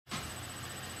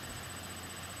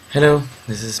Hello,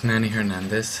 this is Manny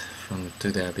Hernandez from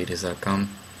diabetes.com.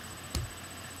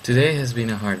 Today has been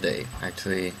a hard day.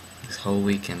 Actually, this whole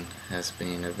weekend has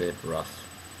been a bit rough.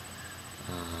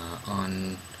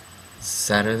 On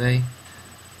Saturday,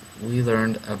 we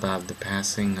learned about the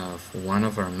passing of one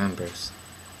of our members,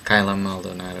 Kyla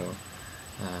Maldonado.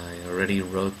 I already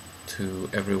wrote to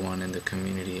everyone in the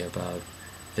community about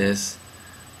this,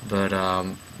 but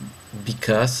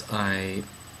because I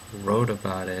wrote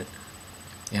about it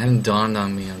hadn't dawned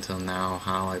on me until now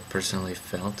how I personally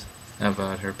felt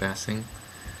about her passing.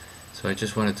 So I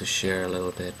just wanted to share a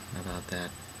little bit about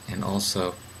that, and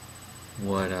also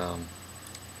what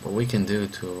we can do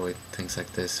to avoid things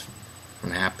like this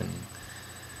from happening.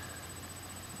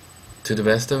 To the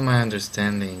best of my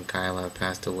understanding, Kyla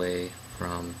passed away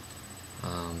from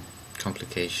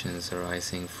complications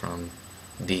arising from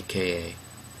DKA.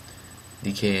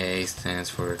 DKA stands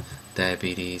for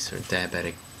diabetes or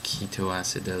Diabetic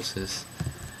Ketoacidosis.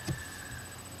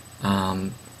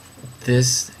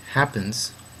 This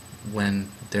happens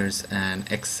when there's an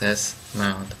excess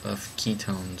amount of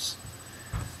ketones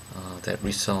that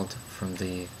result from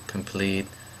the complete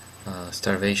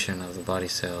starvation of the body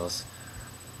cells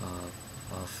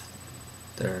of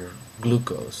their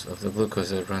glucose, of the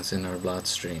glucose that runs in our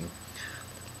bloodstream.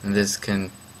 And this can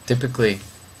typically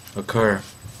occur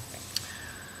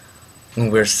when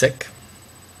we're sick.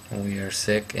 When we are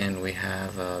sick and we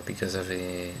have, because of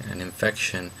an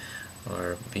infection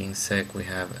or being sick, we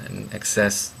have an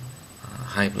excess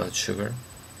high blood sugar.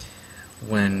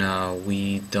 When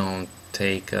we don't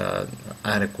take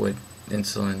adequate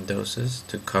insulin doses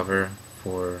to cover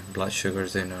for blood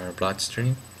sugars in our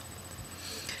bloodstream.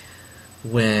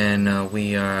 When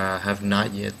we have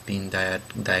not yet been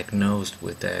diagnosed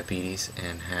with diabetes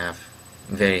and have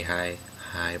very high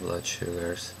blood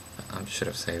sugars. I should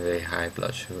have said very high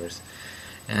blood sugars,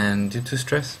 and due to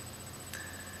stress.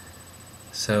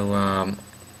 So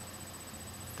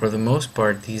for the most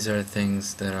part, these are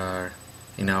things that are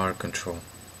in our control.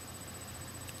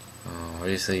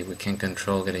 Obviously we can't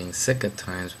control getting sick at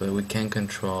times, but we can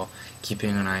control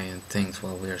keeping an eye on things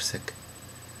while we are sick.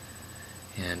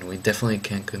 And we definitely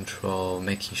can control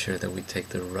making sure that we take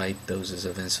the right doses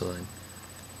of insulin.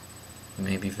 It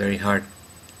may be very hard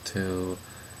to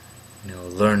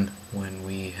learn when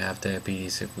we have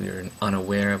diabetes if we are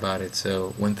unaware about it.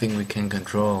 So one thing we can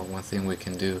control, one thing we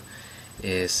can do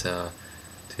is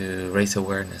to raise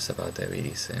awareness about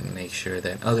diabetes and make sure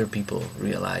that other people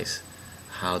realize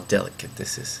how delicate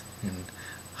this is and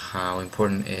how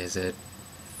important is it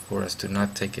for us to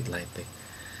not take it lightly.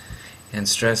 And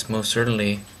stress most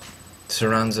certainly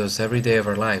surrounds us every day of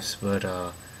our lives, but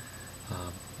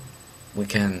we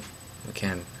can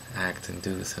act and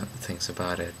do things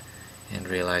about it and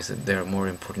realize that there are more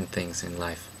important things in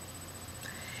life.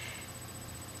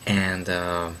 And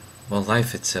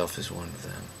life itself is one of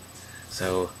them.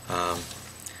 So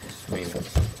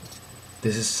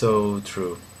this is so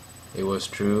true. It was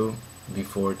true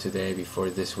before today, before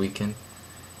this weekend,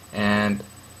 and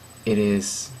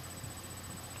it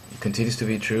continues to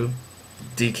be true.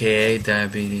 DKA,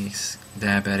 diabetic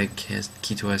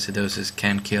ketoacidosis,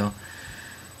 can kill.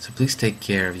 So please take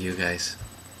care of you guys.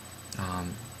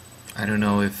 I don't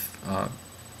know if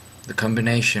the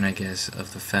combination, I guess,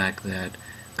 of the fact that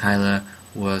Kyla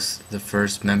was the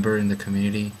first member in the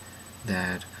community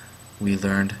that we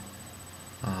learned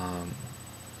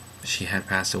she had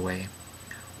passed away,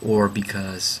 or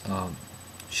because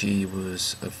she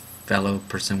was a fellow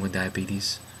person with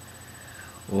diabetes,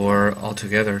 or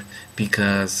altogether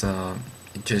because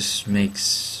it just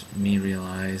makes me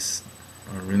realize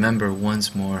or remember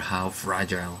once more how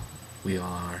fragile we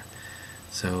all are.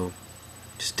 So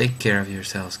just take care of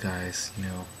yourselves, guys.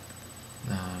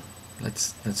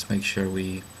 Let's make sure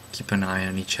we keep an eye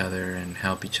on each other and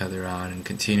help each other out and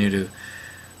continue to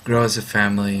grow as a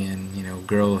family and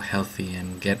grow healthy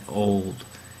and get old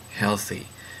healthy,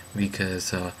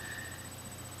 because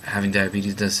having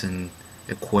diabetes doesn't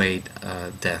equate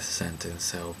a death sentence.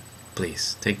 So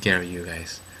please take care of you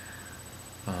guys.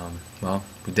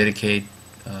 We dedicate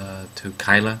to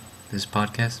Kyla this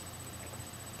podcast.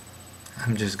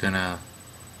 I'm just gonna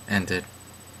end it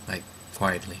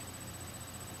quietly.